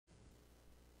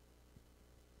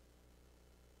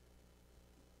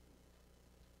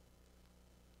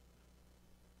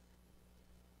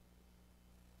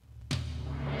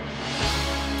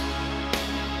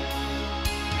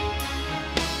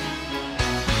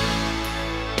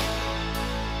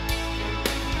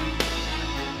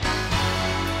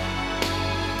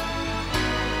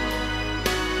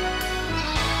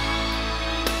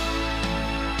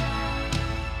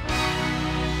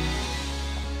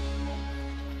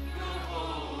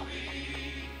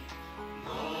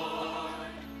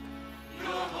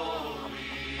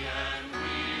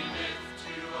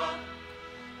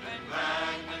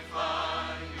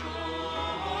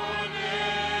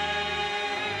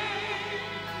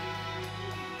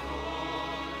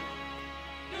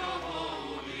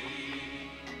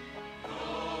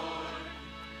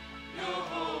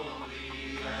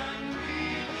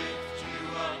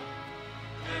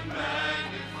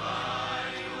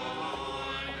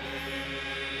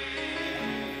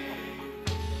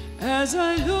As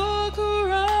I look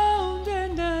around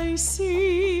and I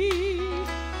see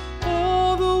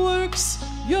all the works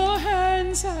your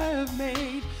hands have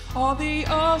made, all the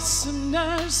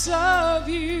awesomeness of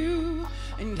you,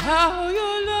 and how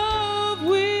your love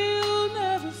will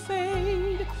never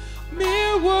fade.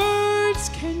 Mere words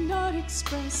cannot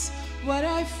express what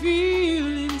I feel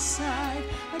inside.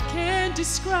 I can't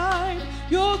describe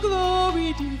your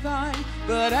glory divine,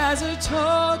 but as a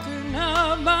token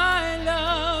of my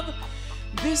love,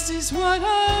 this is what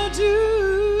I'll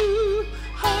do.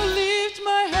 I'll lift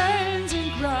my hands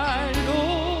and cry,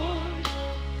 Lord,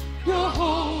 you're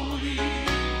holy.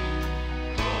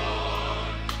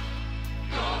 Lord,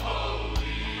 you're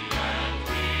holy, and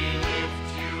we lift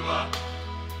you up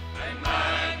and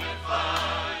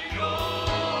magnify your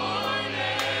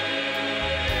name.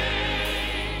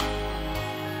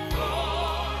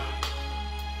 Lord,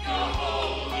 you're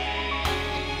holy.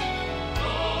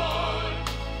 Lord,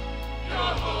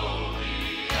 you're holy,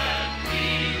 and we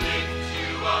lift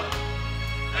you up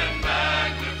and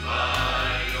magnify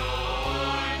your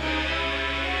name.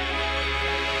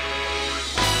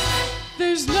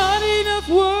 There's not enough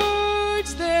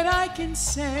words that I can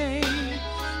say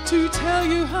to tell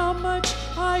you how much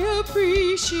I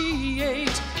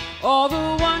appreciate all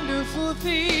the wonderful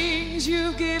things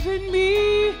you've given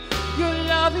me. Your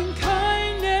loving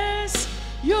kindness,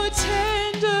 your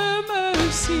tender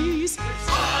mercies. It's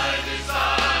my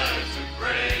desire to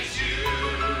praise you,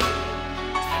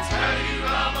 to tell you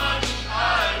how much I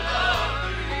love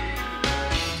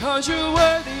you. 'Cause you're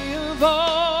worthy of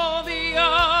all the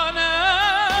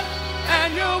honor, and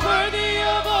you're worthy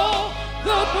of all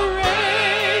the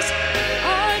praise.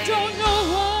 I don't know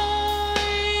why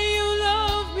you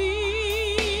love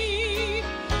me,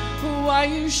 why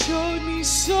you showed me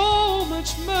so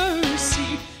much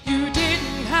mercy. You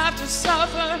didn't have to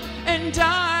suffer and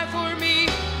die for me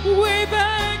way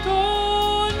back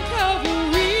on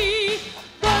Calvary,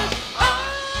 but I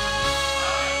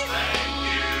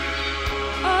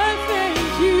thank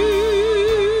you.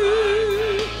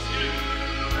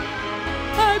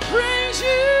 I praise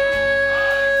you.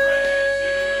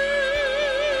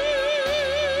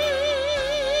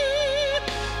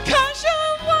 'Cause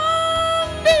you're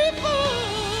wonderful.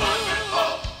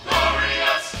 Wonderful,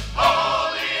 glorious,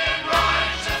 holy and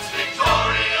righteous,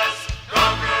 victorious,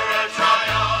 conqueror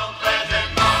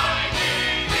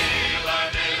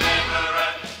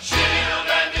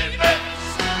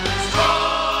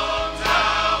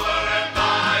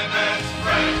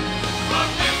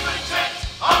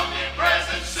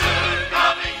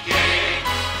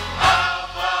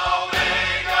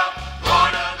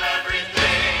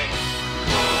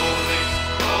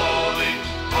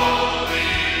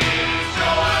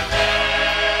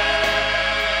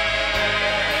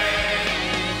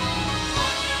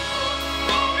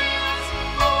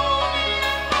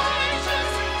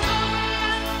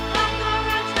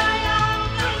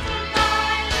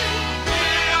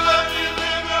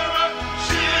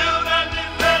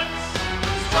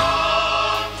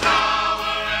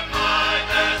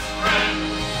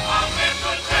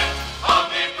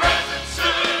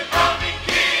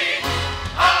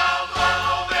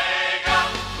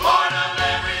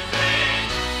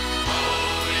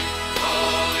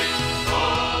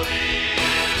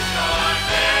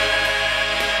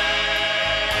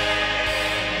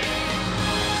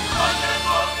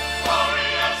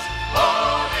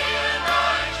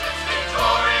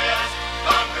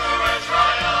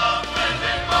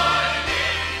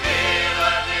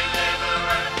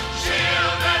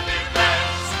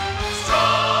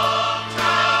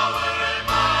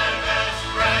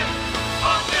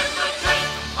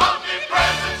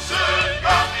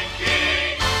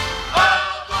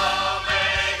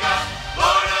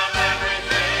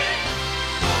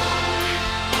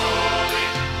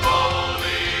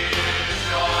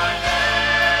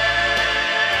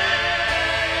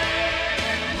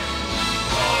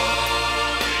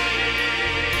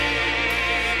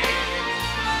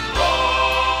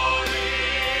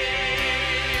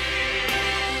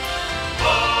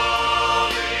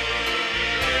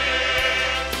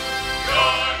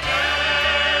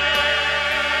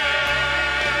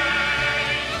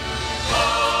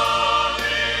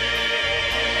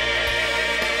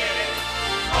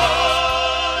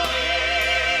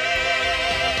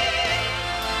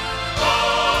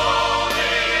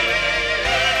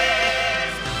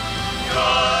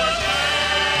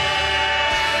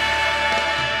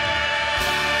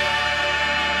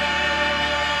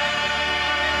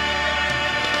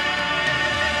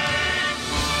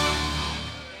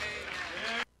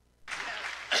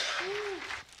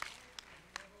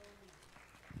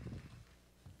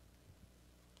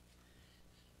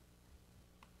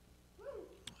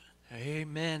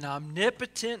Amen.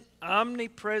 Omnipotent,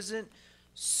 omnipresent,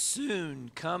 soon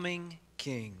coming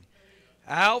King.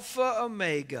 Alpha,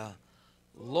 Omega,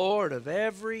 Lord of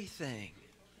everything.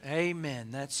 Amen.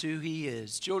 That's who He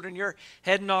is. Children, you're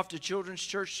heading off to Children's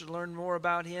Church to learn more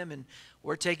about Him, and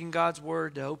we're taking God's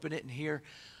Word to open it and hear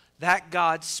that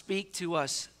God speak to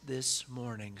us this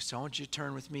morning. So I want you to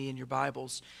turn with me in your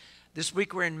Bibles. This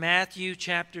week we're in Matthew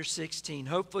chapter 16.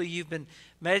 Hopefully you've been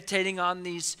meditating on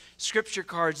these scripture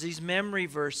cards, these memory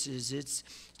verses. It's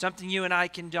something you and I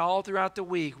can do all throughout the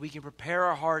week. We can prepare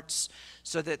our hearts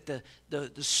so that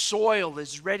the soil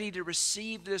is ready to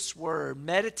receive this word,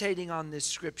 meditating on this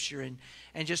scripture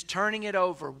and just turning it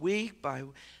over week by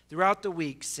throughout the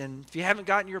weeks. And if you haven't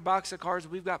gotten your box of cards,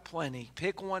 we've got plenty.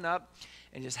 Pick one up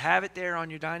and just have it there on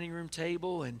your dining room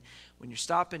table. And when you're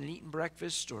stopping and eating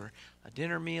breakfast or a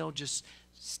dinner meal, just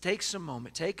take some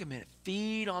moment, take a minute,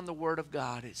 feed on the Word of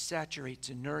God. It saturates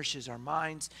and nourishes our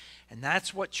minds, and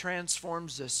that's what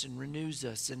transforms us and renews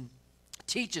us and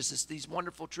teaches us these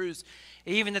wonderful truths,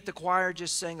 even that the choir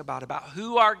just sang about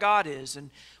who our God is. And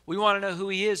we want to know who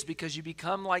He is because you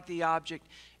become like the object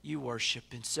you worship.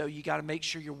 And so you got to make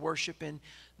sure you're worshiping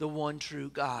the one true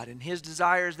God. And His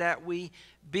desire is that we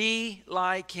be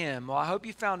like Him. Well, I hope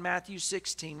you found Matthew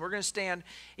 16. We're going to stand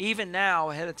even now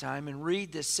ahead of time and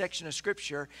read this section of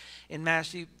Scripture in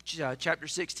Matthew chapter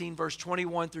 16, verse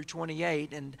 21 through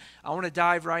 28. And I want to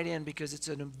dive right in because it's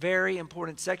a very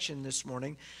important section this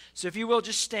morning. So if you will,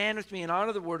 just stand with me and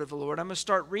honor the word of the Lord. I'm going to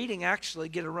start reading, actually,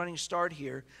 get a running start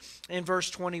here in verse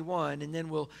 21, and then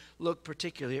we'll look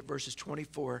particularly at verses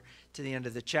 24 to the end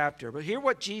of the chapter. But hear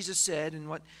what Jesus said and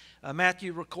what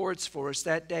Matthew records for us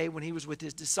that day when He was with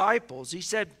His disciples. He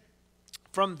said,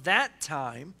 from that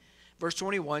time, verse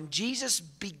 21, Jesus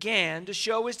began to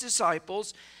show His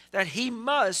disciples that He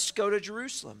must go to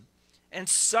Jerusalem and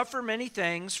suffer many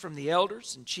things from the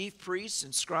elders and chief priests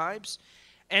and scribes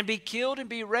and be killed and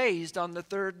be raised on the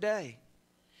third day.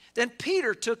 Then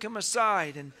Peter took Him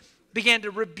aside and began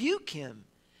to rebuke Him,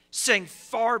 saying,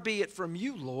 far be it from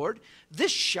you, Lord,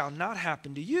 this shall not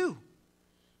happen to you.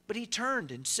 But He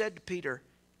turned and said to Peter,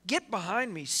 get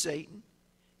behind me, Satan.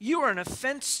 You are an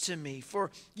offense to me, for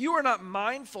you are not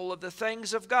mindful of the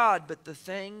things of God, but the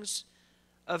things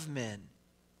of men.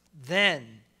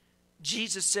 Then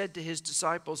Jesus said to His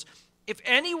disciples, if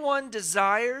anyone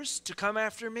desires to come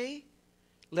after me,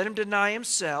 let him deny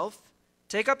himself,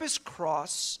 take up his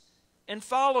cross, and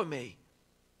follow me.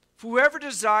 For whoever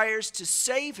desires to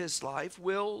save his life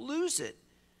will lose it.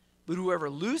 But whoever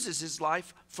loses his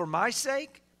life for my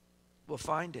sake will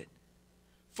find it.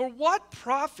 For what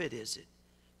profit is it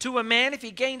to a man if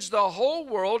he gains the whole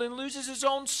world and loses his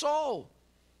own soul?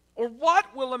 Or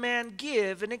what will a man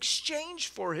give in exchange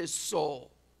for his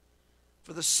soul?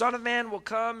 For the Son of Man will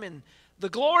come in the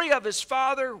glory of His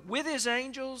Father with His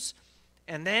angels,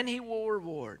 and then He will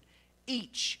reward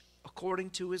each according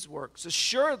to his works.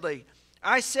 Assuredly,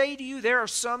 I say to you, there are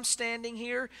some standing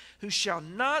here who shall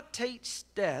not taste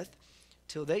death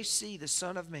till they see the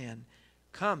Son of Man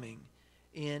coming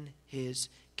in His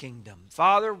kingdom.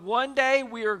 Father, one day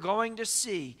we are going to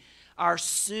see our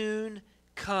soon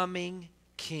coming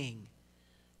King.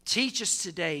 Teach us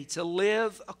today to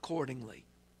live accordingly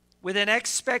with an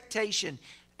expectation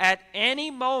at any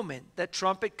moment that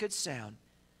trumpet could sound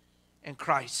and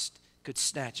Christ could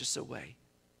snatch us away.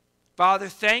 Father,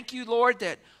 thank you, Lord,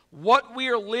 that what we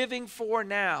are living for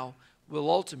now will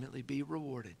ultimately be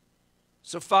rewarded.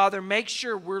 So, Father, make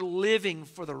sure we're living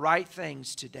for the right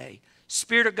things today.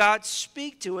 Spirit of God,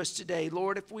 speak to us today,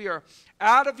 Lord, if we are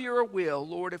out of your will,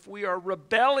 Lord, if we are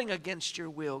rebelling against your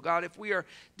will, God, if we are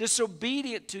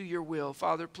disobedient to your will,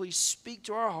 Father, please speak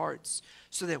to our hearts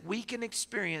so that we can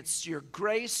experience your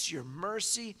grace, your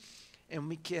mercy, and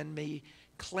we can be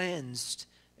cleansed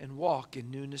and walk in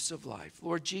newness of life.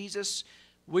 Lord Jesus,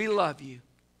 we love you.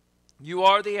 You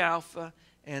are the Alpha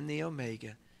and the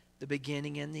Omega, the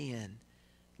beginning and the end.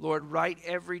 Lord, write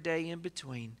every day in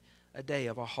between a day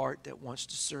of a heart that wants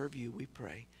to serve you, we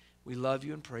pray. We love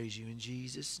you and praise you in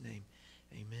Jesus' name.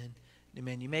 Amen.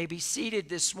 Amen. You may be seated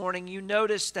this morning. You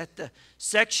notice that the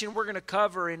section we're going to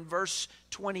cover in verse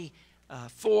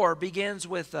 24 begins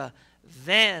with a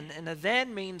then. And a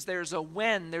then means there's a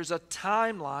when, there's a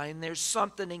timeline, there's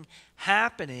something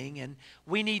happening, and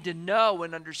we need to know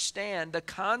and understand the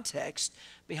context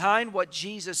behind what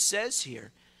Jesus says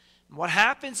here. What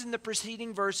happens in the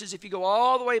preceding verses, if you go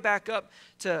all the way back up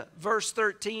to verse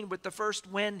 13 with the first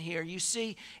when here, you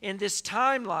see in this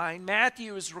timeline,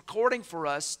 Matthew is recording for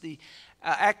us the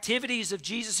activities of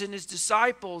Jesus and his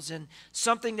disciples, and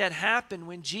something that happened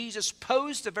when Jesus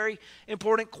posed a very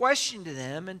important question to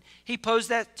them, and he posed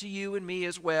that to you and me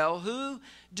as well. Who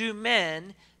do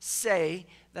men say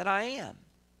that I am?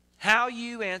 How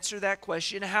you answer that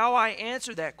question, how I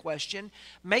answer that question,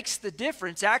 makes the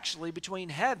difference actually between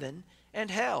heaven and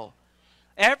hell.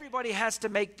 Everybody has to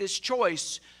make this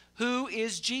choice. Who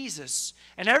is Jesus?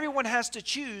 And everyone has to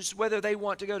choose whether they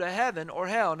want to go to heaven or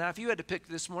hell. Now, if you had to pick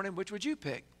this morning, which would you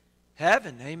pick?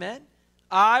 Heaven, amen?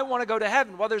 I want to go to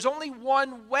heaven. Well, there's only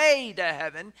one way to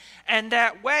heaven, and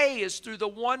that way is through the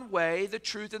one way, the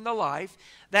truth, and the life.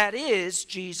 That is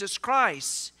Jesus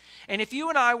Christ. And if you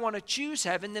and I want to choose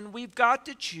heaven, then we've got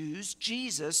to choose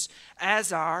Jesus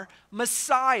as our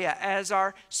Messiah, as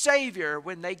our Savior.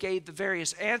 When they gave the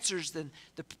various answers, the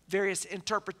various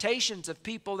interpretations of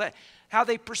people, that how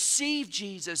they perceived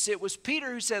Jesus, it was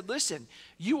Peter who said, listen,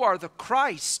 you are the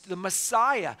Christ, the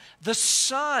Messiah, the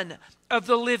Son of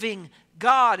the living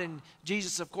God. And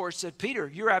Jesus, of course, said, Peter,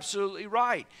 you're absolutely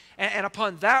right. And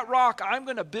upon that rock, I'm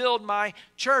going to build my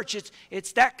church.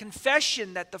 It's that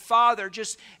confession that the Father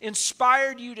just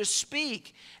inspired you to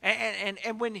speak.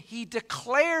 And when he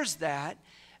declares that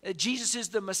Jesus is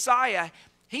the Messiah,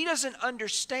 he doesn't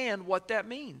understand what that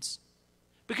means.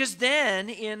 Because then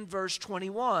in verse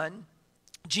 21,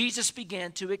 Jesus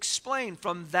began to explain.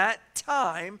 From that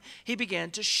time, he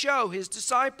began to show his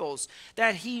disciples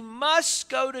that he must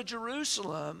go to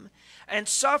Jerusalem and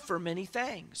suffer many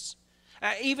things,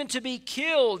 even to be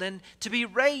killed and to be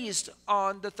raised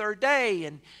on the third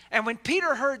day. And when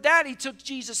Peter heard that, he took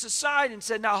Jesus aside and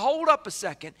said, now hold up a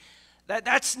second.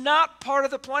 That's not part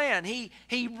of the plan. He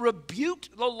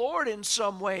rebuked the Lord in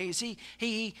some ways.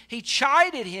 He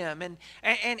chided him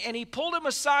and he pulled him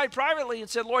aside privately and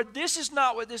said, Lord, this is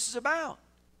not what this is about.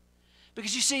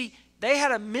 Because you see, they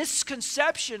had a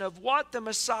misconception of what the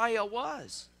Messiah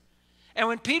was. And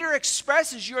when Peter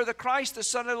expresses, you're the Christ, the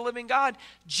Son of the living God,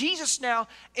 Jesus now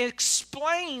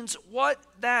explains what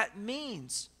that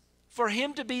means for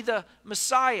him to be the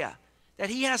Messiah. That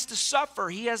he has to suffer,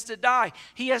 he has to die,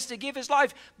 he has to give his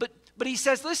life. But he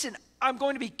says, listen, I'm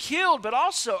going to be killed, but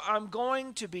also I'm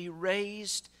going to be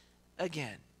raised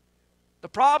again. The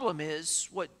problem is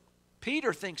what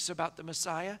Peter thinks about the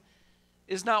Messiah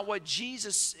is not what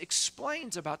Jesus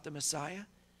explains about the Messiah.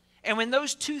 And when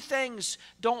those two things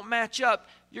don't match up,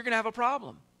 you're going to have a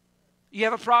problem. You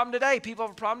have a problem today. People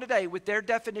have a problem today with their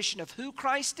definition of who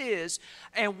Christ is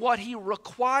and what he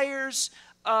requires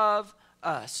of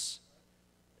us.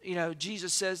 You know,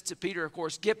 Jesus says to Peter, of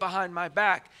course, get behind my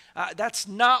back. That's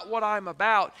not what I'm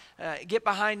about. Get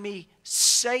behind me,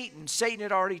 Satan. Satan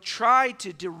had already tried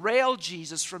to derail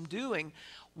Jesus from doing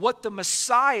what the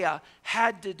Messiah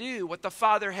had to do, what the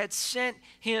Father had sent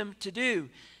him to do.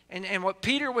 And what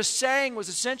Peter was saying was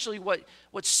essentially what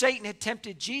Satan had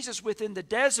tempted Jesus with in the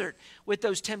desert, with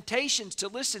those temptations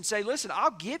to say, listen, I'll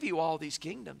give you all these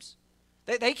kingdoms.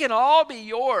 They can all be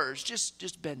yours.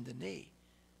 Just bend the knee.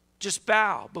 Just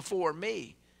bow before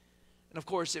me. And of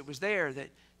course, it was there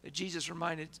that Jesus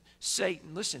reminded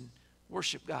Satan, listen,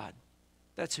 worship God.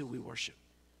 That's who we worship.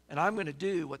 And I'm going to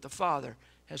do what the Father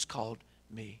has called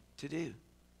me to do.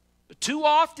 But too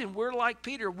often, we're like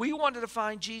Peter. We wanted to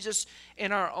find Jesus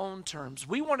in our own terms.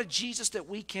 We want a Jesus that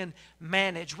we can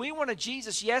manage. We want a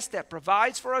Jesus, yes, that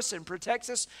provides for us and protects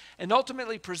us and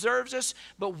ultimately preserves us.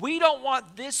 But we don't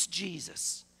want this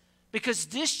Jesus. Because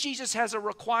this Jesus has a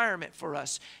requirement for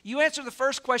us. You answer the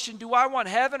first question, do I want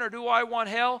heaven or do I want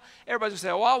hell? Everybody's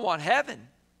going to say, oh, I want heaven.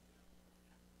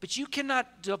 But you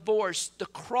cannot divorce the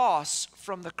cross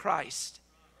from the Christ.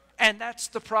 And that's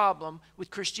the problem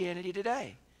with Christianity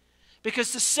today.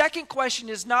 Because the second question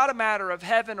is not a matter of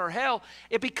heaven or hell.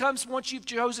 It becomes, once you've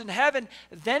chosen heaven,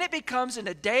 then it becomes in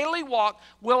a daily walk,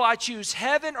 will I choose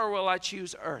heaven or will I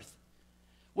choose earth?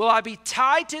 Will I be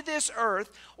tied to this earth,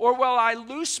 or will I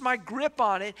loose my grip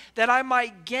on it that I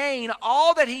might gain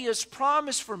all that he has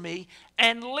promised for me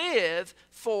and live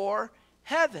for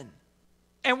heaven?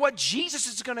 And what Jesus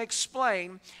is going to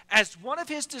explain as one of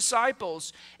his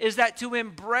disciples is that to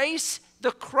embrace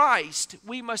the Christ,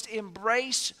 we must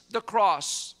embrace the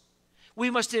cross. We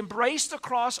must embrace the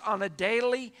cross on a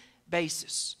daily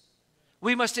basis.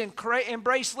 We must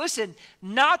embrace, listen,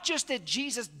 not just that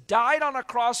Jesus died on a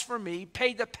cross for me,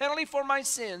 paid the penalty for my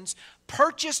sins,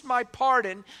 purchased my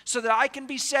pardon so that I can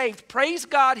be saved. Praise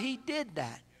God, he did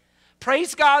that.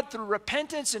 Praise God, through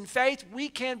repentance and faith, we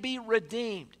can be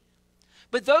redeemed.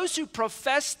 But those who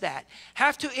profess that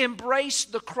have to embrace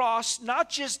the cross, not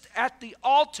just at the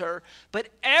altar, but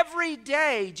every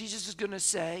day, Jesus is going to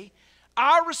say,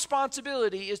 our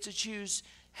responsibility is to choose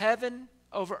heaven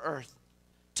over earth.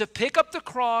 To pick up the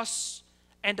cross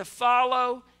and to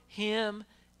follow him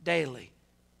daily.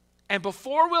 And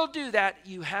before we'll do that,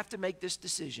 you have to make this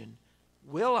decision.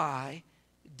 Will I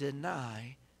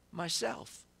deny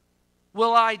myself?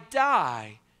 Will I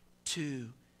die to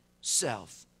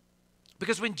self?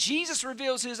 Because when Jesus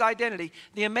reveals his identity,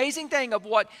 the amazing thing of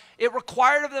what it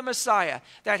required of the Messiah,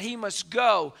 that he must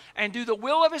go and do the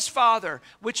will of his Father,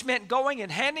 which meant going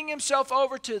and handing himself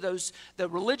over to the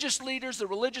religious leaders, the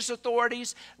religious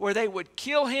authorities, where they would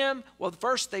kill him. Well,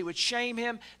 first they would shame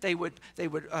him. They would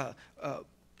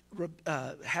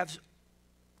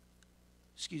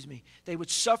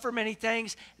suffer many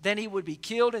things. Then he would be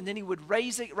killed, and then he would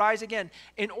rise again.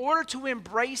 In order to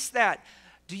embrace that,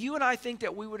 do you and I think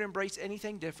that we would embrace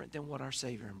anything different than what our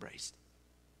Savior embraced?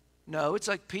 No, it's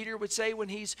like Peter would say when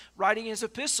he's writing his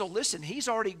epistle. Listen, he's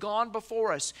already gone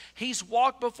before us. He's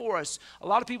walked before us. A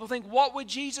lot of people think, what would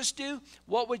Jesus do?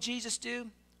 What would Jesus do?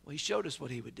 Well, he showed us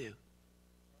what he would do.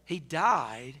 He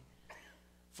died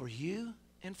for you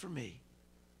and for me.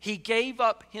 He gave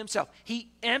up himself. He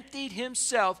emptied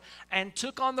himself and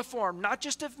took on the form, not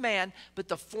just of man, but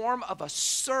the form of a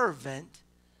servant,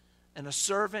 and a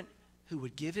servant who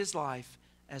would give his life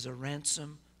as a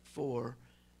ransom for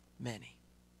many.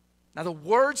 Now, the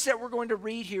words that we're going to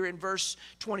read here in verse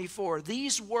 24,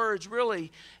 these words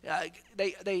really,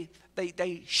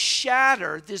 they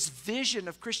shatter this vision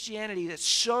of Christianity that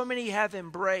so many have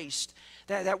embraced,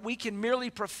 that we can merely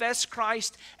profess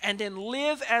Christ and then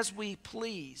live as we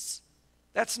please.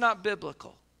 That's not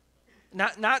biblical.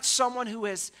 Not someone who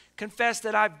has confessed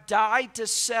that I've died to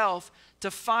self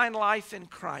to find life in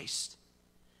Christ.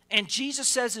 And Jesus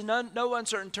says in no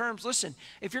uncertain terms, listen,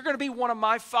 if you're going to be one of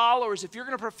my followers, if you're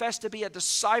going to profess to be a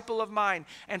disciple of mine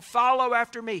and follow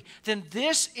after me, then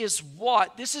this is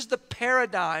the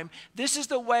paradigm, this is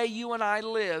the way you and I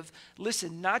live.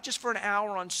 Listen, not just for an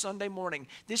hour on Sunday morning.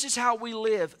 This is how we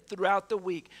live throughout the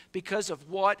week because of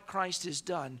what Christ has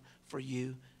done for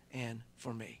you and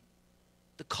for me.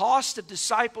 The cost of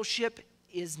discipleship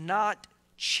is not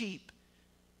cheap,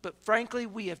 but frankly,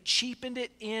 we have cheapened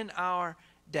it in our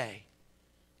day.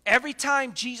 Every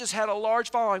time Jesus had a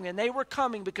large following, and they were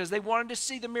coming because they wanted to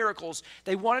see the miracles,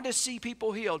 they wanted to see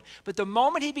people healed, but the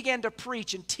moment he began to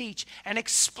preach and teach and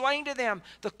explain to them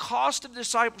the cost of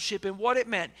discipleship and what it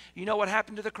meant, you know what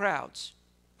happened to the crowds?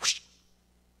 Whoosh,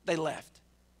 they left.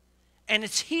 And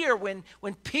it's here when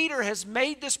Peter has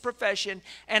made this profession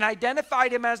and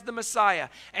identified him as the Messiah,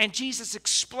 and Jesus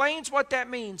explains what that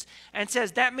means and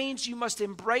says that means you must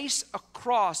embrace a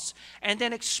cross, and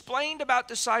then explained about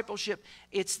discipleship.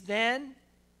 It's then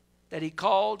that he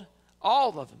called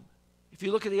all of them. If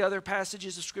you look at the other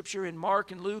passages of Scripture in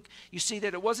Mark and Luke, you see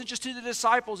that it wasn't just to the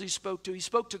disciples he spoke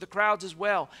to the crowds as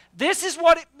well. This is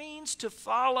what it means to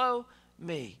follow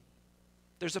me.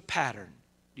 There's a pattern.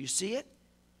 Do you see it?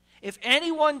 If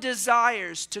anyone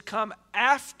desires to come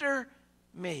after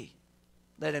me,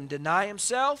 let him deny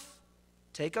himself,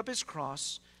 take up his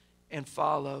cross, and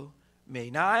follow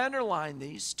me. Now, I underline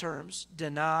these terms,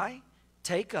 deny,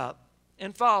 take up,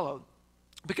 and follow,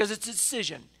 because it's a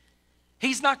decision.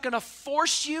 He's not going to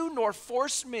force you nor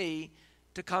force me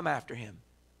to come after him,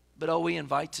 but he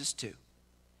invites us to.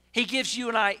 He gives you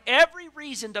and I every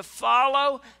reason to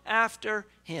follow after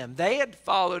him. They had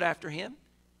followed after him.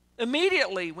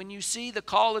 Immediately, when you see the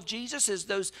call of Jesus as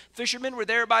those fishermen were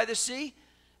there by the sea,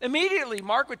 immediately,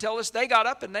 Mark would tell us, they got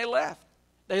up and they left.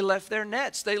 They left their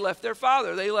nets. They left their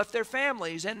father. They left their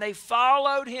families, and they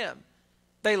followed him.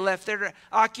 They left their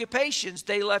occupations.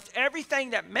 They left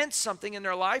everything that meant something in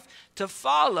their life to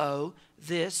follow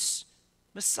this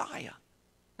Messiah.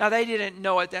 Now, they didn't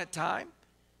know at that time.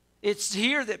 It's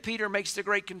here that Peter makes the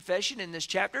great confession in this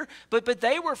chapter. But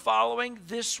they were following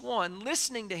this one,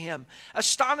 listening to him,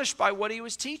 astonished by what he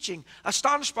was teaching,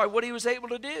 astonished by what he was able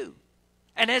to do.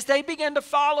 And as they began to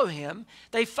follow him,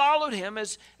 they followed him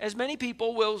as many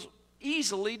people will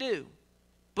easily do.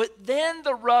 But then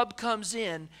the rub comes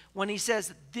in when he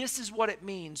says, this is what it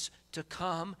means to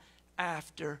come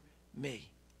after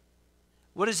me.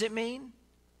 What does it mean?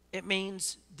 It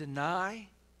means deny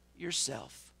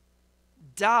yourself.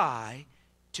 Die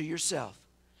to yourself.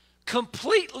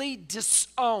 Completely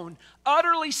disown,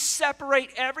 utterly separate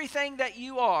everything that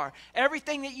you are,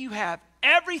 everything that you have,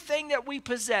 everything that we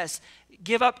possess.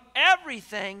 Give up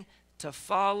everything to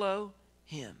follow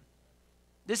him.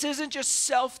 This isn't just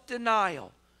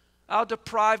self-denial. I'll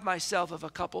deprive myself of a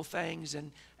couple things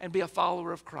and be a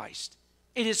follower of Christ.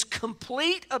 It is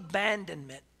complete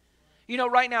abandonment. You know,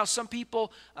 right now, some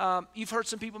people, you've heard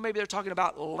some people, maybe they're talking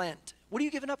about Lent. What are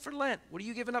you giving up for Lent? What are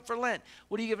you giving up for Lent?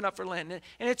 What are you giving up for Lent? And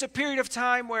it's a period of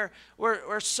time where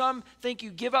some think you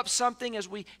give up something as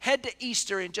we head to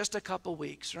Easter in just a couple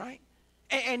weeks, right?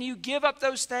 and you give up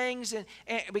those things and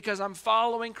because I'm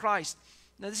following Christ.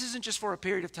 Now, this isn't just for a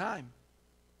period of time.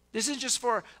 This isn't just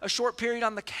for a short period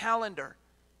on the calendar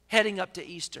heading up to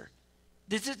Easter.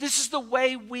 This is the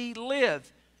way we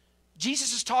live.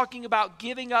 Jesus is talking about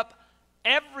giving up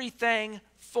everything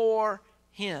for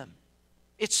him.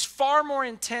 It's far more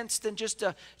intense than just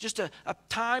a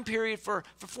time period for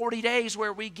 40 days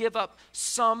where we give up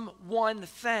some one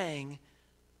thing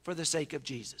for the sake of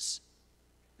Jesus.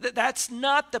 That's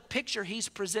not the picture he's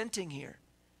presenting here.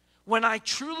 When I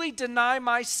truly deny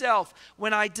myself,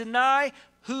 when I deny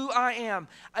who I am,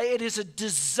 it is a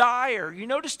desire. You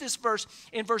notice this verse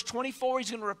in verse 24. He's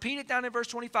going to repeat it down in verse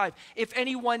 25. If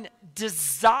anyone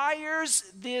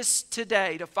desires this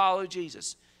today to follow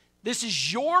Jesus, this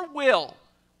is your will,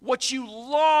 what you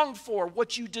long for,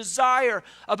 what you desire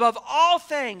above all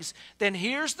things, then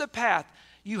here's the path.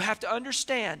 You have to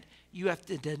understand, you have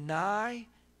to deny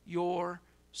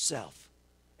yourself.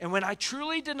 And when I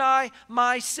truly deny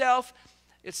myself,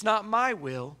 it's not my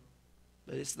will,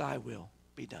 but it's thy will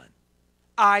be done.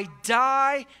 I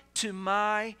die to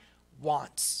my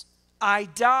wants. I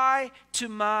die to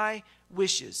my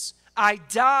wishes. I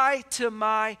die to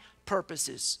my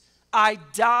purposes. I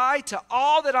die to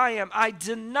all that I am. I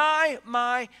deny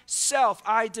myself.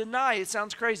 I deny. It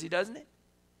sounds crazy, doesn't it?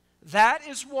 That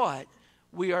is what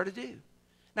we are to do.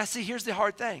 Now, see, here's the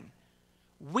hard thing.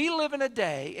 We live in a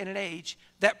day, in an age,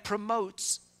 that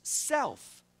promotes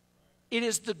self. It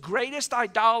is the greatest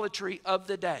idolatry of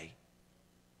the day.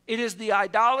 It is the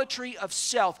idolatry of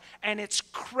self. And it's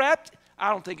crept,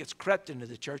 I don't think it's crept into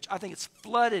the church. I think it's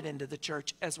flooded into the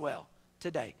church as well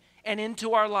today and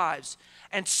into our lives.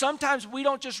 And sometimes we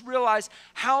don't just realize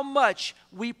how much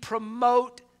we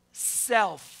promote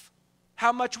self,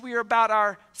 how much we are about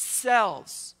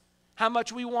ourselves, how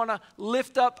much we want to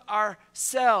lift up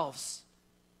ourselves.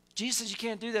 Jesus says you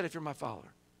can't do that if you're my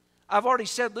follower. I've already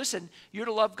said, listen, you're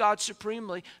to love God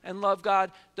supremely and love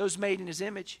God, those made in his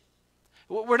image.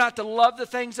 We're not to love the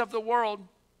things of the world.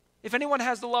 If anyone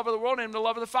has the love of the world in him, the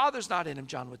love of the Father's not in him,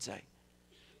 John would say.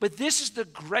 But this is the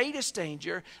greatest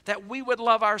danger, that we would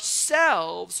love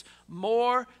ourselves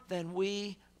more than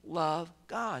we love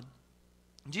God.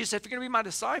 And Jesus said, if you're going to be my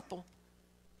disciple,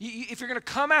 if you're going to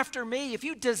come after me, if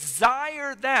you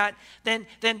desire that, then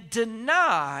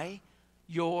deny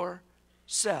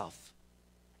yourself.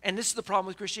 And this is the problem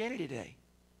with Christianity today.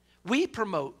 We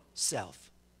promote self.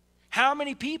 How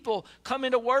many people come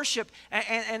into worship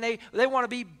and they want to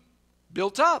be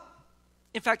built up?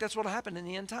 In fact, that's what will happen in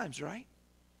the end times, right?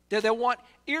 They'll want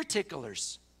ear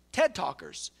ticklers, TED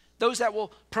talkers, those that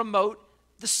will promote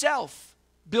the self,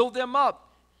 build them up.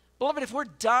 Beloved, if we're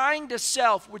dying to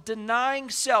self, we're denying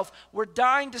self, we're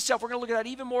dying to self. We're going to look at that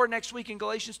even more next week in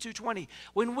Galatians 2:20.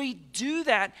 When we do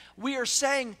that, we are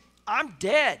saying, I'm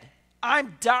dead.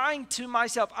 I'm dying to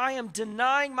myself. I am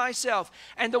denying myself.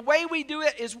 And the way we do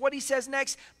it is what he says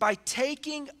next, by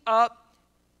taking up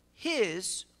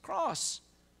his cross.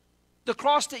 The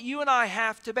cross that you and I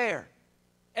have to bear.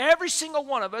 Every single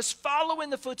one of us follow in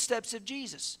the footsteps of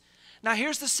Jesus. Now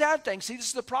here's the sad thing. See, this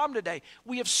is the problem today.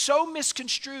 We have so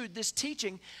misconstrued this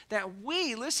teaching that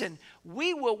we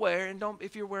will wear, and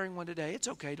if you're wearing one today, it's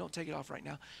okay, don't take it off right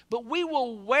now. But we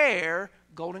will wear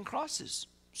golden crosses,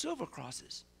 silver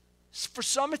crosses. For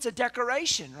some, it's a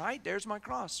decoration, right? There's my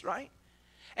cross, right?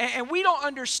 And we don't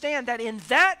understand that in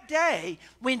that day,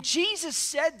 when Jesus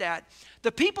said that,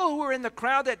 the people who were in the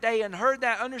crowd that day and heard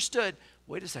that understood,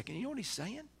 wait a second, you know what he's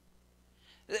saying?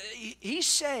 He's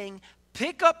saying,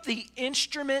 pick up the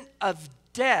instrument of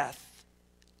death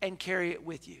and carry it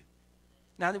with you.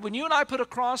 Now, when you and I put a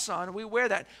cross on and we wear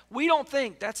that, we don't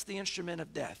think that's the instrument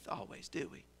of death always, do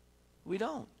we? We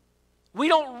don't. We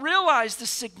don't realize the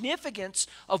significance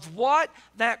of what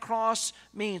that cross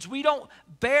means. We don't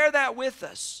bear that with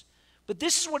us. But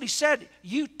this is what he said.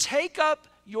 You take up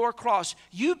your cross.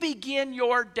 You begin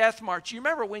your death march. You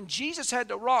remember when Jesus had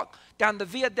to walk down the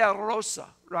Via Dolorosa,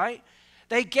 right?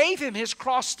 They gave him his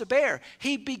cross to bear.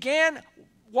 He began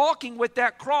walking with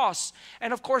that cross.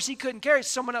 And of course, he couldn't carry it.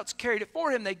 Someone else carried it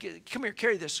for him. They come here,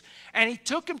 carry this. And he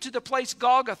took him to the place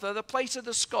Golgotha, the place of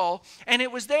the skull. And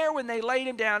it was there when they laid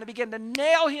him down and began to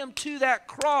nail him to that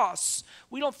cross.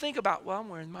 We don't think about, well, I'm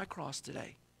wearing my cross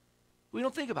today. We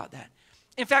don't think about that.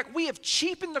 In fact, we have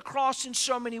cheapened the cross in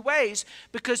so many ways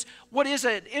because what is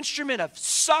an instrument of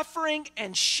suffering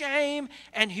and shame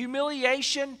and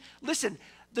humiliation? Listen,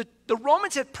 the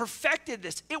Romans had perfected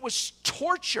this. It was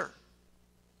torture.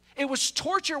 It was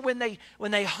torture when they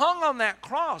hung on that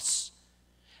cross.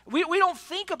 We don't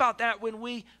think about that when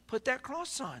we put that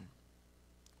cross on.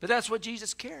 But that's what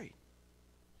Jesus carried.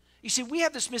 You see, we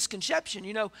have this misconception,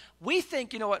 we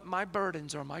think, my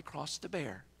burdens are my cross to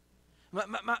bear.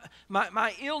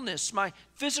 My illness, my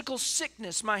physical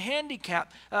sickness, my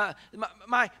handicap,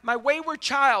 my wayward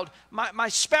child, my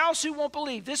spouse who won't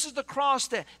believe. This is the cross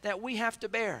that we have to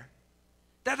bear.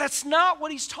 That's not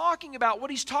what he's talking about.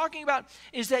 What he's talking about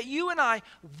is that you and I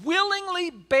willingly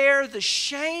bear the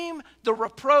shame, the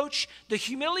reproach, the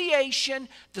humiliation,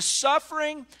 the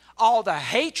suffering, all the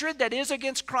hatred that is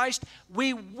against Christ.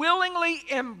 We willingly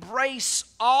embrace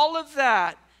all of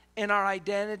that in our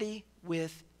identity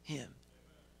with him.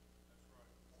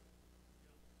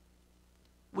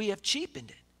 We have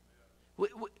cheapened it.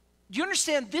 Do you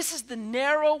understand? This is the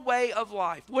narrow way of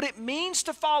life. What it means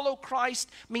to follow Christ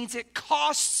means it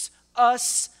costs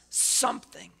us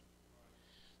something.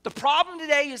 The problem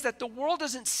today is that the world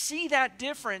doesn't see that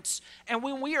difference, and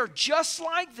when we are just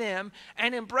like them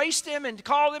and embrace them and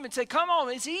call them and say, come on,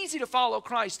 it's easy to follow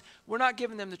Christ, we're not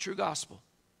giving them the true gospel.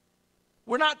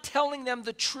 We're not telling them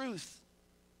the truth.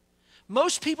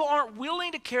 Most people aren't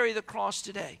willing to carry the cross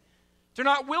today. They're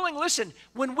not willing. Listen,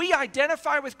 when we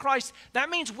identify with Christ, that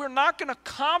means we're not going to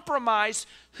compromise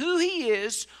who he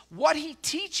is, what he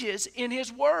teaches in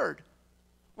his word.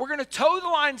 We're going to toe the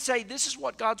line and say, this is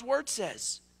what God's word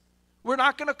says. We're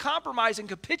not going to compromise and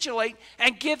capitulate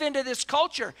and give into this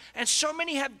culture. And so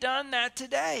many have done that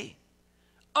today.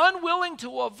 Unwilling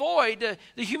to avoid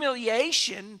the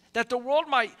humiliation that the world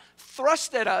might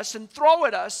thrust at us and throw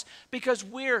at us because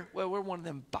we're one of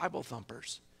them Bible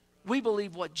thumpers. We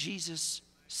believe what Jesus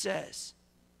says.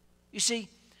 You see,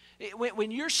 when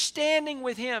you're standing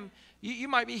with him, you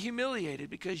might be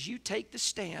humiliated because you take the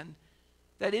stand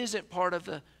that isn't part of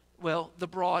the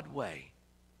broad way,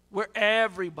 where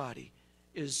everybody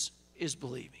is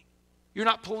believing. You're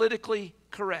not politically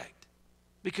correct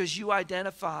because you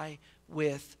identify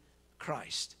with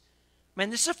Christ. Man,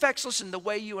 this affects, listen, the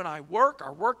way you and I work,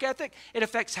 our work ethic. It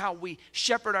affects how we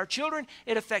shepherd our children.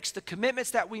 It affects the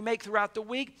commitments that we make throughout the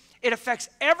week. It affects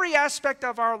every aspect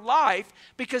of our life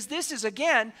because this is,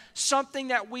 again, something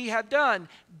that we have done.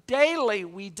 Daily,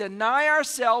 we deny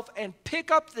ourselves and pick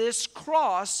up this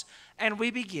cross and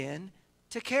we begin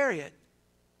to carry it.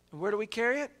 And where do we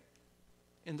carry it?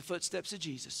 In the footsteps of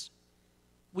Jesus.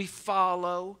 We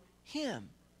follow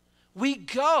him. We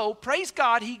go, praise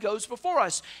God, he goes before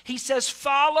us. He says,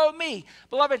 follow me.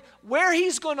 Beloved, where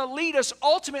he's going to lead us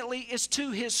ultimately is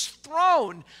to his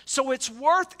throne. So it's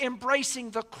worth embracing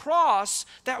the cross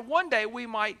that one day we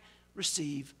might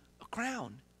receive a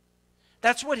crown.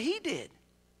 That's what he did.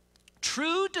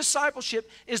 True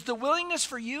discipleship is the willingness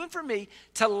for you and for me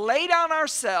to lay down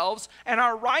ourselves and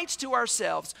our rights to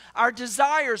ourselves, our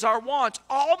desires, our wants,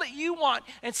 all that you want,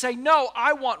 and say, no,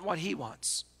 I want what he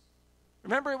wants.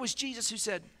 Remember, it was Jesus who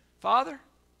said, Father,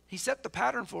 he set the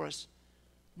pattern for us.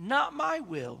 Not my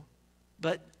will,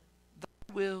 but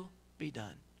thy will be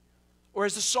done. Or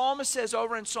as the psalmist says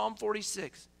over in Psalm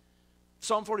 46,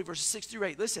 Psalm 40, verses 6 through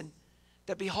 8, listen,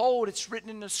 that behold, it's written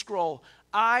in the scroll,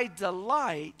 I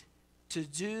delight to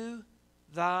do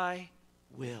thy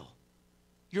will.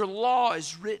 Your law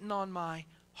is written on my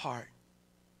heart.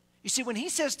 You see, when he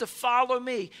says to follow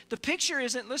me, the picture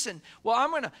isn't, listen, well,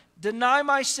 I'm going to deny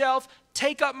myself,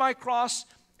 take up my cross,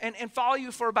 and follow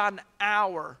you for about an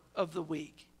hour of the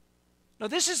week. No,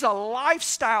 this is a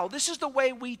lifestyle. This is the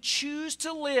way we choose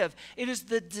to live. It is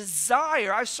the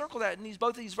desire. I circled that in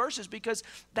both of these verses because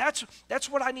that's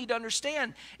what I need to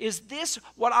understand. Is this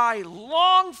what I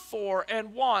long for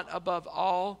and want above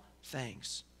all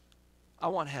things? I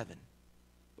want heaven.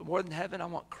 But more than heaven, I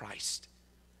want Christ.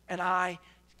 And I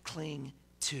cling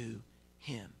to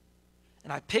him.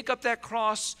 And I pick up that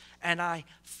cross and I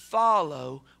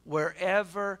follow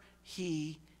wherever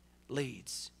he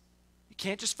leads. You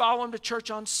can't just follow him to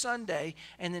church on Sunday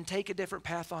and then take a different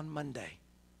path on Monday.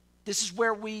 This is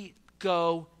where we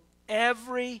go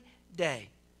every day.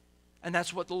 And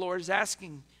that's what the Lord is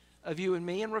asking of you and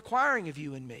me and requiring of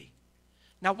you and me.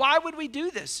 Now, why would we do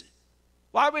this?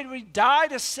 Why would we die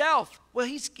to self? Well,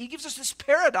 he gives us this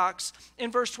paradox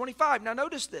in verse 25. Now,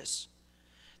 notice this.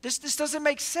 This doesn't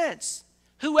make sense.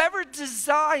 Whoever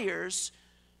desires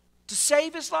to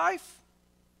save his life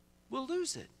will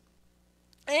lose it.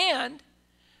 And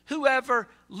whoever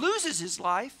loses his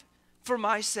life for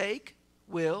my sake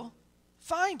will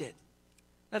find it.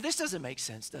 Now, this doesn't make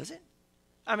sense, does it?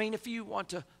 I mean, if you want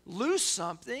to lose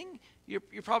something, you're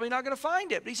probably not going to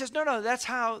find it. But he says, no, that's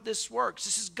how this works.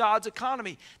 This is God's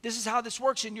economy. This is how this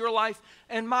works in your life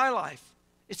and my life.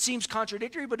 It seems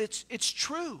contradictory, but it's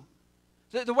true.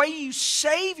 The way you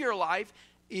save your life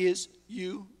is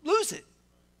you lose it.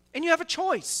 And you have a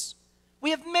choice. We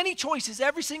have many choices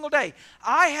every single day.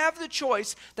 I have the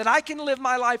choice that I can live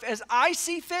my life as I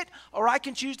see fit, or I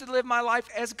can choose to live my life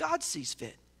as God sees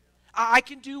fit. I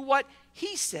can do what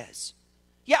he says.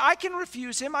 Yeah, I can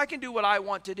refuse him. I can do what I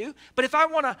want to do. But if I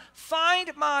want to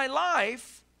find my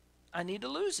life, I need to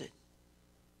lose it.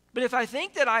 But if I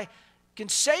think that I can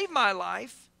save my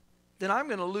life, then I'm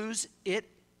going to lose it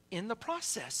in the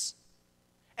process.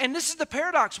 And this is the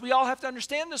paradox we all have to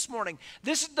understand this morning.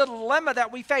 This is the dilemma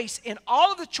that we face in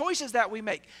all of the choices that we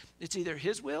make. It's either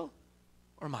his will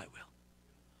or my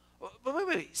will. But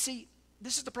wait. See,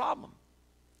 this is the problem.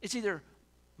 It's either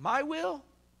my will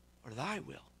or thy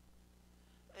will.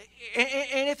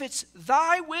 And if it's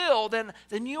thy will, then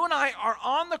you and I are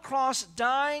on the cross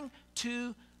dying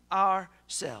to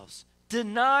ourselves,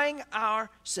 denying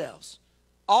ourselves,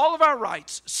 all of our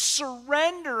rights,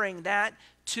 surrendering that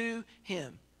to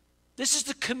him. This is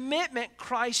the commitment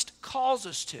Christ calls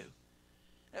us to.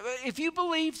 If you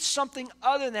believe something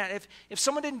other than that, if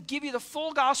someone didn't give you the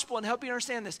full gospel and help you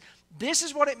understand this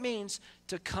is what it means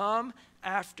to come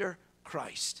after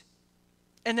Christ.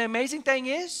 And the amazing thing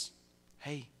is,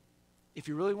 hey, if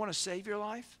you really want to save your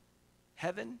life,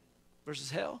 heaven versus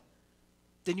hell,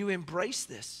 then you embrace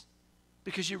this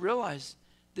because you realize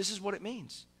this is what it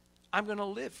means. I'm going to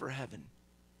live for heaven,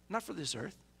 not for this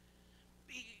earth.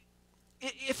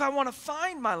 If I want to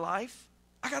find my life,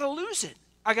 I got to lose it.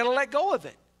 I got to let go of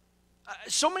it.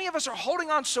 So many of us are holding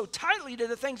on so tightly to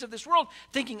the things of this world,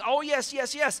 thinking, oh, yes,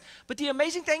 yes, yes. But the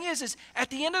amazing thing is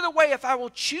at the end of the way, if I will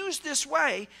choose this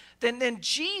way, then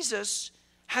Jesus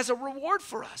has a reward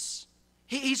for us.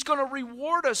 He's going to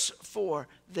reward us for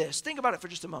this. Think about it for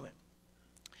just a moment.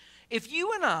 If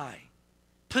you and I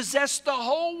possess the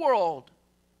whole world,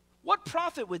 what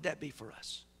profit would that be for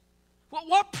us? Well,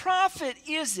 what profit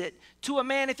is it to a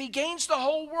man if he gains the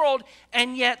whole world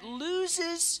and yet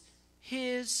loses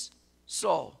his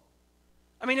soul?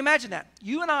 I mean, imagine that.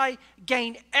 You and I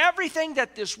gain everything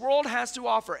that this world has to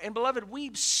offer. And beloved,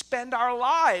 we spend our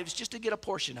lives just to get a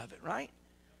portion of it, right?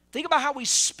 Think about how we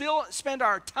spend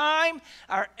our time,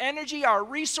 our energy, our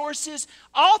resources,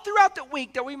 all throughout the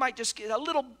week that we might just get a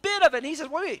little bit of it. And he says,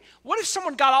 wait, what if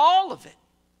someone got all of it?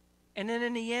 And then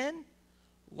in the end,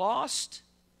 lost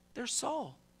their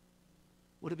soul.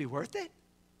 Would it be worth it?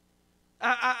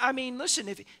 I mean,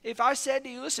 listen, if I said to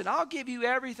you, listen, I'll give you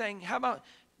everything. How about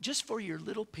just for your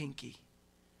little pinky?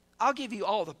 I'll give you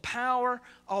all the power,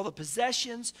 all the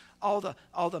possessions, all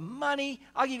the money.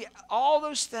 I'll give you all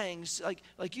those things.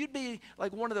 Like you'd be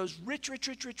like one of those rich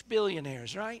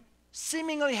billionaires, right?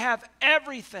 Seemingly have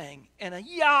everything and a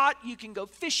yacht. You can go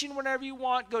fishing whenever you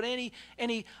want. Go to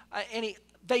any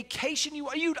vacation you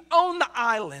want. You'd own the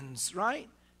islands, right?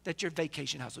 That your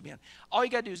vacation house would be on. All you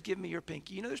got to do is give me your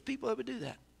pinky. You know, there's people that would do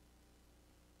that.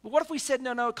 But what if we said,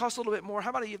 no, it costs a little bit more.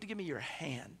 How about you have to give me your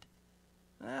hand?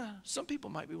 Some people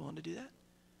might be willing to do that.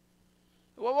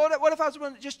 Well, what if I was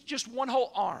willing to just one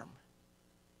whole arm?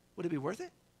 Would it be worth it?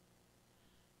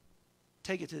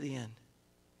 Take it to the end.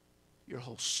 Your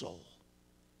whole soul.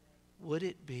 Would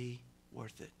it be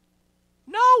worth it?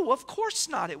 No, of course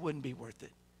not. It wouldn't be worth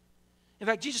it. In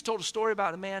fact, Jesus told a story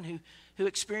about a man who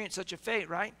experienced such a fate,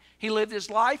 right? He lived his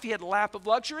life. He had a lap of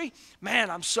luxury. Man,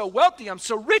 I'm so wealthy. I'm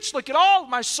so rich. Look at all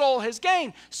my soul has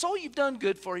gained. So you've done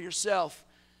good for yourself.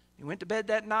 He went to bed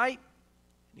that night,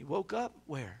 and he woke up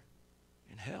where?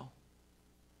 In hell.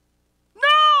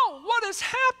 No! What has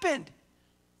happened?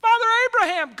 Father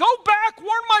Abraham, go back,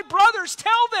 warn my brothers,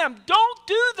 tell them, don't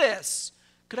do this.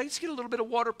 Could I just get a little bit of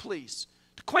water, please,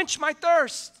 to quench my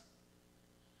thirst?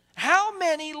 How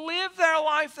many live their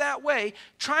life that way,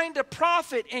 trying to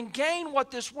profit and gain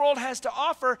what this world has to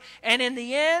offer, and in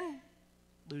the end,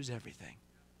 lose everything?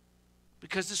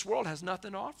 Because this world has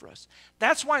nothing to offer us.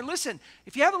 That's why, listen,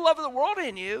 if you have the love of the world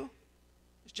in you,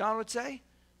 as John would say,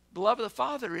 the love of the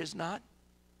Father is not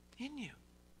in you.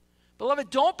 Beloved,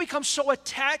 don't become so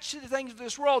attached to the things of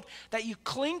this world that you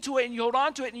cling to it and you hold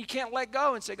on to it and you can't let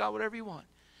go and say, God, whatever you want.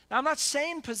 Now, I'm not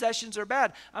saying possessions are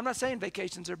bad. I'm not saying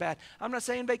vacations are bad. I'm not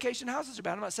saying vacation houses are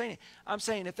bad. I'm not saying it. I'm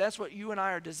saying if that's what you and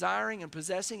I are desiring and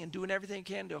possessing and doing everything you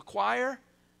can to acquire,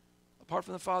 apart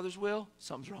from the Father's will,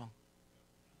 something's wrong.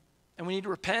 And we need to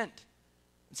repent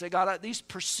and say, God, these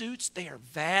pursuits, they are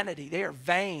vanity. They are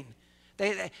vain.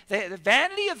 The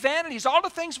vanity of vanities, all the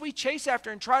things we chase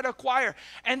after and try to acquire.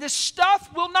 And this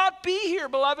stuff will not be here,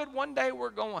 beloved. One day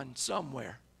we're going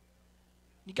somewhere.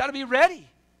 You got to be ready.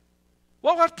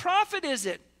 Well, what profit is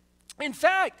it? In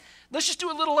fact, let's just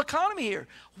do a little economy here.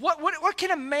 What can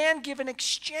a man give in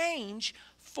exchange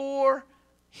for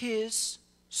his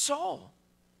soul?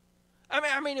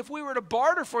 I mean, if we were to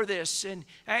barter for this and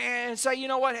say, you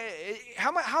know what,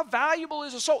 how valuable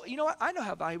is a soul? You know what? I know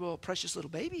how valuable a precious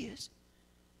little baby is.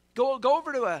 Go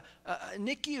over to a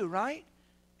NICU, right?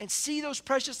 And see those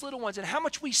precious little ones and how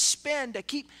much we spend to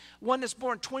keep one that's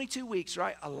born 22 weeks,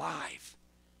 right, alive.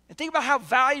 And think about how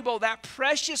valuable that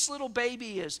precious little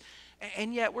baby is.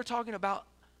 And yet we're talking about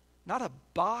not a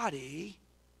body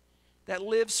that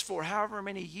lives for however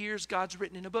many years God's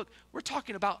written in a book. We're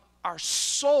talking about our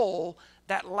soul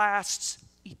that lasts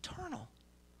eternal,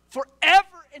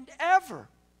 forever and ever.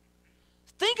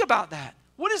 Think about that.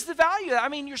 What is the value of that? I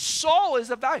mean, your soul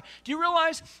is a value. Do you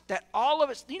realize that all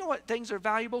of us, you know what things are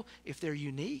valuable? If they're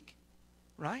unique,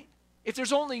 right? If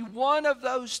there's only one of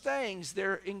those things,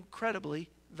 they're incredibly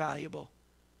valuable.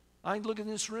 I look in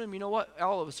this room, you know what?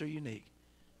 All of us are unique.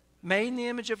 Made in the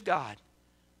image of God.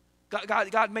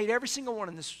 God made every single one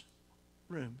in this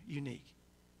room unique.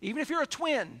 Even if you're a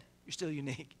twin, you're still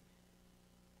unique.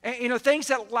 And, you know, things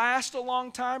that last a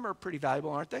long time are pretty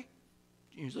valuable, aren't they?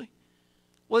 Usually.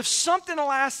 Well, if something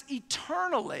lasts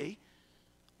eternally,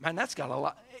 man, that's got a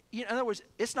lot. In other words,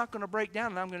 it's not going to break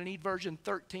down and I'm going to need version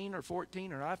 13 or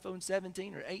 14 or iPhone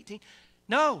 17 or 18.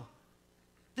 No.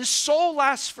 This soul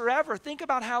lasts forever. Think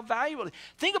about how valuable it is.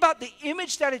 Think about the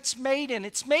image that it's made in.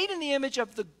 It's made in the image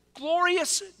of the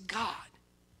glorious God.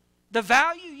 The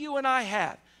value you and I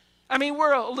have. I mean,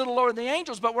 we're a little lower than the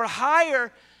angels, but we're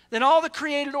higher than all the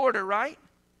created order, right?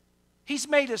 He's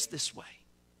made us this way.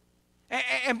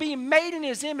 And being made in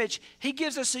his image, he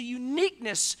gives us a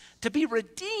uniqueness to be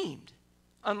redeemed,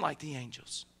 unlike the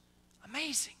angels.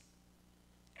 Amazing.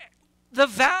 The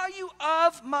value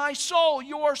of my soul,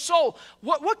 your soul.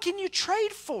 What can you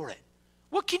trade for it?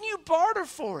 What can you barter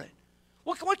for it?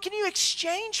 What can you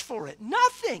exchange for it?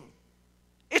 Nothing.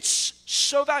 It's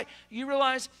so valuable. You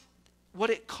realize what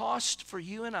it cost for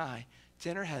you and I to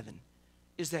enter heaven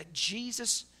is that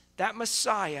Jesus, that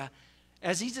Messiah,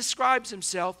 as he describes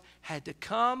himself, had to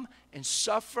come and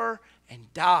suffer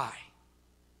and die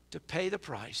to pay the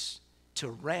price to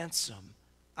ransom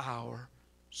our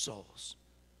souls.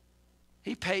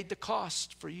 He paid the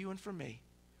cost for you and for me.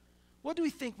 What do we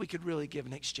think we could really give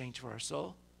in exchange for our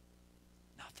soul?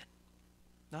 Nothing.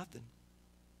 Nothing.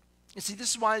 And see,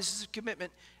 this is why this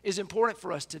commitment is important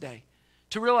for us today.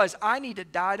 To realize I need to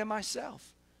die to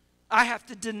myself. I have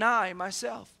to deny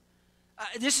myself.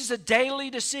 This is a daily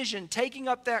decision, taking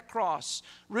up that cross.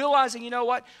 Realizing, you know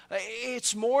what?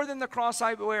 It's more than the cross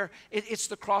I wear. It's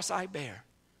the cross I bear.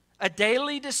 A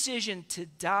daily decision to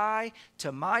die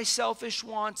to my selfish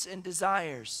wants and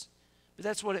desires. But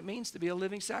that's what it means to be a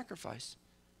living sacrifice.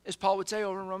 As Paul would say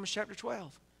over in Romans chapter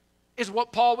 12. Is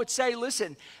what Paul would say,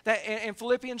 listen, that in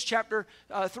Philippians chapter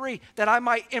 3, that I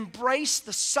might embrace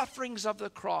the sufferings of the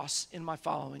cross in my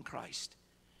following Christ.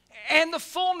 And the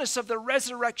fullness of the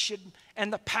resurrection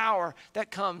and the power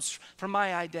that comes from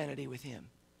my identity with him.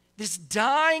 This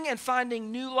dying and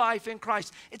finding new life in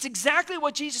Christ. It's exactly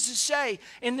what Jesus is saying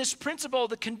in this principle,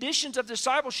 the conditions of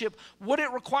discipleship, what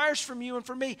it requires from you and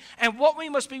from me, and what we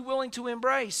must be willing to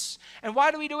embrace. And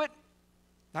why do we do it?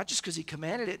 Not just because he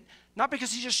commanded it, not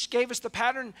because he just gave us the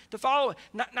pattern to follow,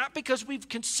 not because we've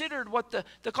considered what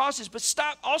the cost is, but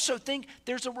also think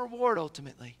there's a reward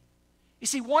ultimately. You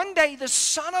see, one day the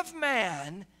Son of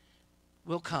Man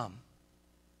will come.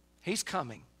 He's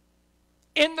coming.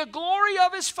 In the glory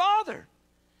of his Father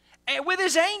and with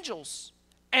his angels.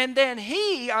 And then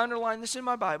he, I underline this in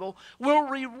my Bible, will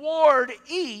reward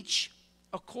each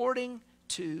according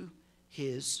to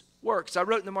his works. I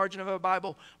wrote in the margin of my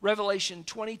Bible, Revelation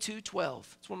 22:12.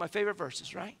 It's one of my favorite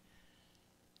verses, right?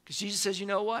 Because Jesus says, you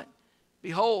know what?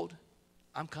 Behold,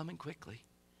 I'm coming quickly.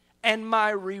 And my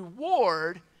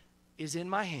reward is in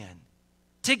my hand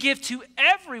to give to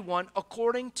everyone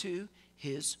according to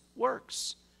his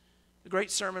works. The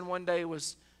great sermon one day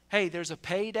was, hey, there's a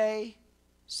payday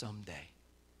someday.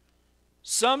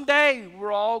 Someday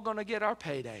we're all going to get our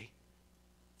payday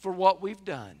for what we've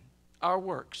done, our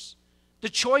works. The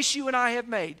choice you and I have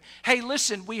made. Hey,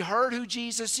 listen, we heard who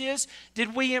Jesus is.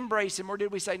 Did we embrace him or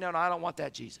did we say, no, I don't want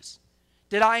that Jesus?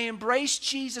 Did I embrace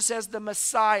Jesus as the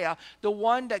Messiah, the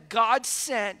one that God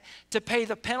sent to pay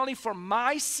the penalty for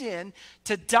my sin,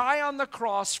 to die on the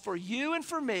cross for you and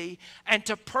for me, and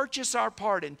to purchase our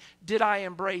pardon? Did I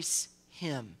embrace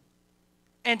him?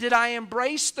 And did I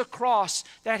embrace the cross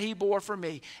that he bore for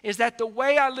me? Is that the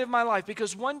way I live my life?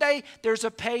 Because one day there's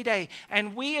a payday,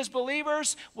 and we as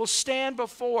believers will stand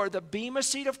before the bema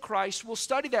seat of Christ. We'll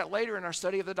study that later in our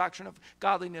study of the doctrine of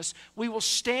godliness. We will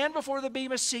stand before the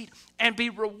bema seat and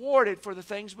be rewarded for the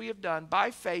things we have done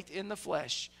by faith in the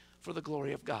flesh for the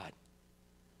glory of God.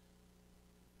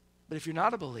 But if you're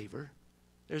not a believer,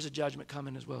 there's a judgment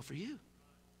coming as well for you.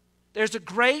 There's a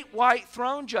great white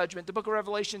throne judgment, the book of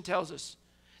Revelation tells us.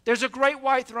 There's a great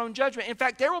white throne judgment. In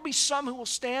fact, there will be some who will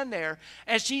stand there,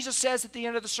 as Jesus says at the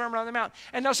end of the Sermon on the Mount,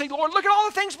 and they'll say, Lord, look at all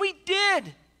the things we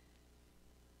did.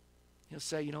 He'll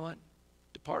say, you know what?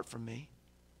 Depart from me.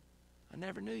 I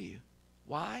never knew you.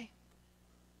 Why?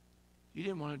 You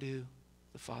didn't want to do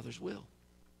the Father's will.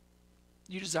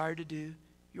 You desired to do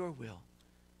your will.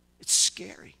 It's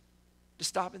scary to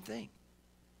stop and think.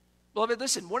 Beloved,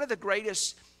 listen, one of the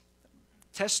greatest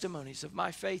testimonies of my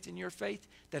faith and your faith,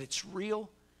 that it's real,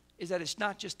 is that it's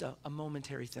not just a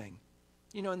momentary thing.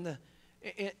 You know,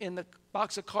 in the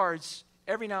box of cards,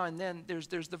 every now and then,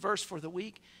 there's the verse for the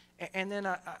week, and then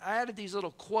I added these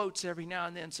little quotes every now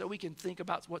and then so we can think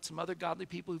about what some other godly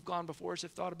people who've gone before us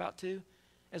have thought about too,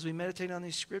 as we meditate on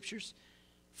these scriptures.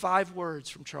 5 words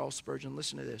from Charles Spurgeon.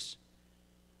 Listen to this.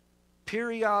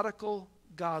 Periodical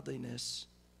godliness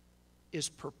is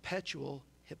perpetual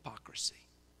hypocrisy.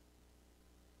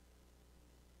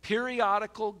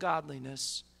 Periodical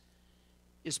godliness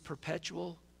is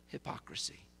perpetual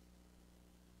hypocrisy.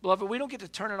 Beloved, we don't get to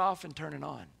turn it off and turn it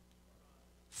on.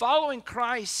 Following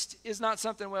Christ is not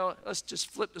something, well, let's just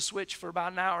flip the switch for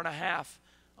about an hour and a half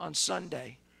on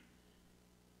Sunday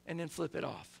and then flip it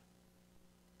off.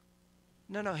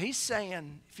 No, he's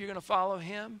saying if you're going to follow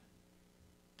him,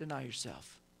 deny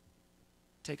yourself.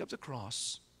 Take up the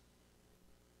cross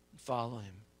and follow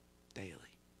him daily.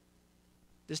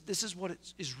 This is what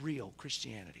is real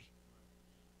Christianity.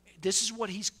 This is what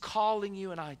he's calling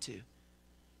you and I to.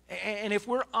 And if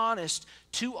we're honest,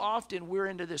 too often we're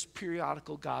into this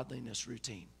periodical godliness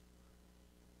routine.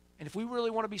 And if we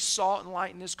really want to be salt and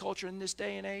light in this culture in this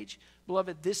day and age,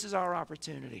 beloved, this is our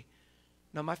opportunity.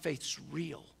 No, my faith's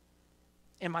real.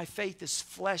 And my faith is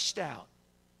fleshed out.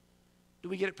 Do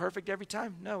we get it perfect every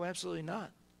time? No, absolutely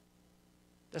not.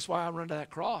 That's why I run to that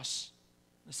cross.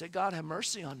 I say, God, have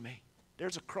mercy on me.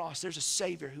 There's a cross. There's a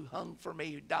Savior who hung for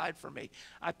me, who died for me.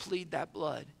 I plead that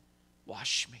blood.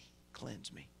 Wash me.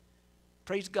 Cleanse me.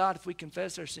 Praise God, if we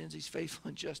confess our sins, he's faithful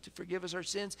and just to forgive us our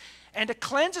sins and to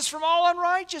cleanse us from all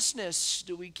unrighteousness.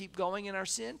 Do we keep going in our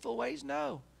sinful ways?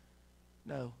 No.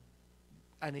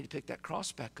 I need to pick that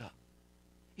cross back up.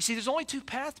 You see, there's only 2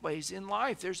 pathways in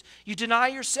life. You deny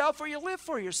yourself or you live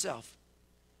for yourself.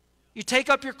 You take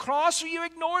up your cross or you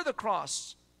ignore the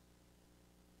cross.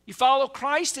 You follow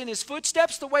Christ in his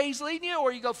footsteps the way he's leading you,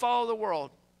 or you go follow the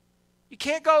world. You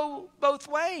can't go both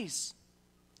ways.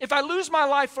 If I lose my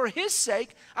life for his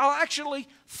sake, I'll actually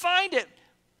find it.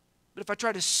 But if I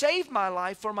try to save my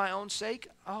life for my own sake,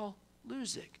 I'll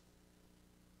lose it.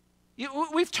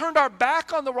 We've turned our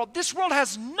back on the world. This world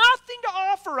has nothing to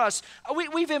offer us.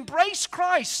 We've embraced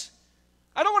Christ.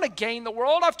 I don't want to gain the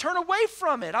world. I've turned away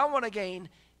from it. I want to gain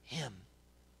him.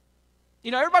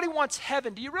 You know, everybody wants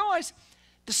heaven. Do you realize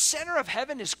the center of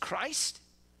heaven is Christ?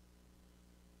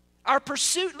 Our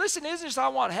pursuit, listen, isn't just I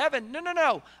want heaven.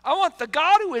 No. I want the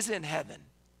God who is in heaven.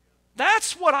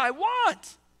 That's what I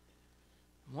want.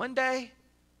 One day,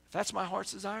 if that's my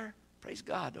heart's desire, praise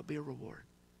God, there'll be a reward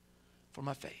for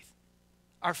my faith.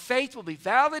 Our faith will be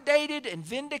validated and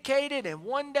vindicated, and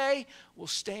one day we'll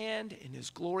stand in his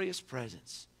glorious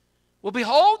presence. We'll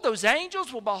behold those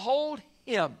angels, we'll behold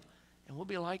him, and we'll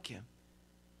be like him.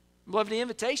 Beloved, the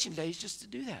invitation today is just to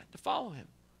do that, to follow him.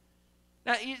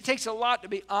 Now, it takes a lot to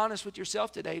be honest with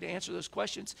yourself today to answer those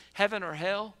questions. Heaven or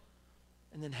hell,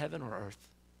 and then heaven or earth.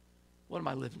 What am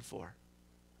I living for?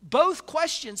 Both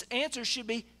questions, answers should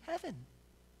be heaven.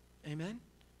 Amen?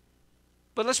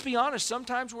 But let's be honest,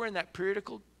 sometimes we're in that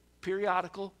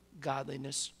periodical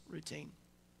godliness routine.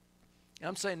 And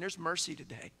I'm saying there's mercy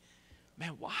today.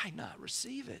 Man, why not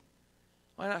receive it?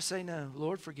 Why not say, no,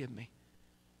 Lord, forgive me.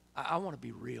 I want to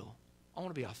be real. I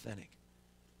want to be authentic.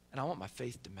 And I want my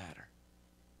faith to matter.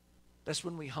 That's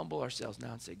when we humble ourselves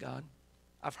now and say, God,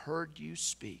 I've heard you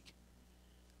speak.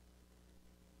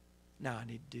 Now I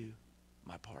need to do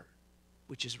my part,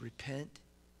 which is repent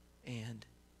and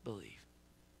believe.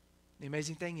 The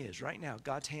amazing thing is, right now,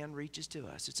 God's hand reaches to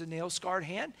us. It's a nail-scarred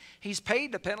hand. He's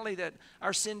paid the penalty that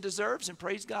our sin deserves, and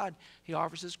praise God, he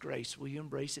offers us grace. Will you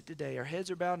embrace it today? Our heads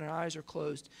are bowed and our eyes are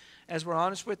closed. As we're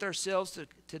honest with ourselves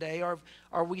today,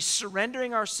 are we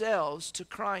surrendering ourselves to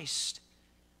Christ?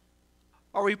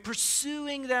 Are we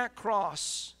pursuing that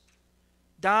cross,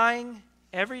 dying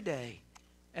every day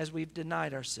as we've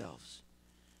denied ourselves?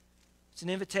 It's an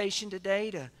invitation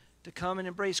today to come and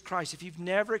embrace Christ. If you've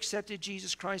never accepted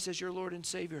Jesus Christ as your Lord and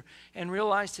Savior and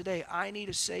realize today, I need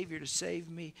a Savior to save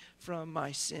me from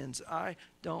my sins. I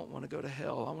don't want to go to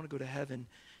hell. I want to go to heaven.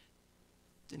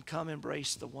 Then come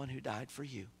embrace the one who died for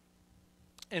you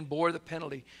and bore the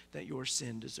penalty that your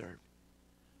sin deserved.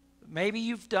 Maybe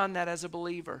you've done that as a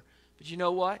believer, but you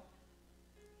know what?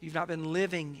 You've not been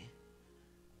living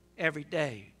every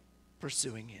day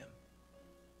pursuing Him.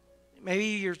 Maybe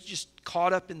you're just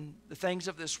caught up in the things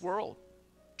of this world,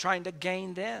 trying to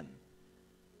gain them.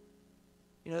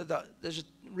 You know, there's a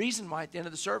reason why at the end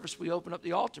of the service we open up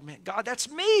the altar. Man, God, that's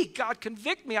me. God,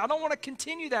 convict me. I don't want to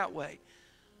continue that way.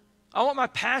 I want my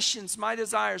passions, my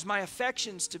desires, my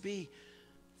affections to be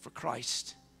for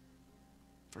Christ,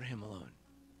 for Him alone.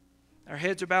 Our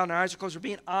heads are bowed and our eyes are closed. We're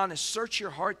being honest. Search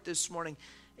your heart this morning.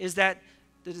 Is that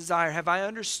the desire? Have I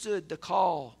understood the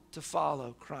call to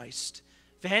follow Christ?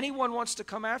 If anyone wants to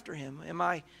come after Him, am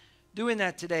I doing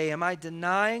that today? Am I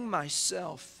denying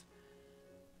myself?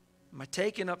 Am I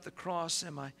taking up the cross?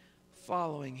 Am I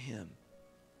following Him?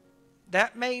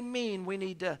 That may mean we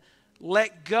need to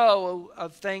let go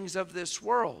of things of this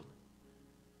world.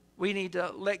 We need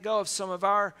to let go of some of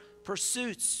our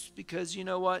pursuits because you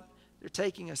know what? They're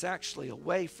taking us actually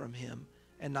away from Him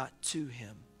and not to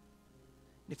Him.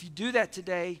 And if you do that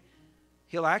today,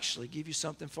 He'll actually give you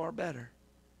something far better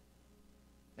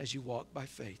as you walk by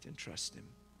faith and trust Him.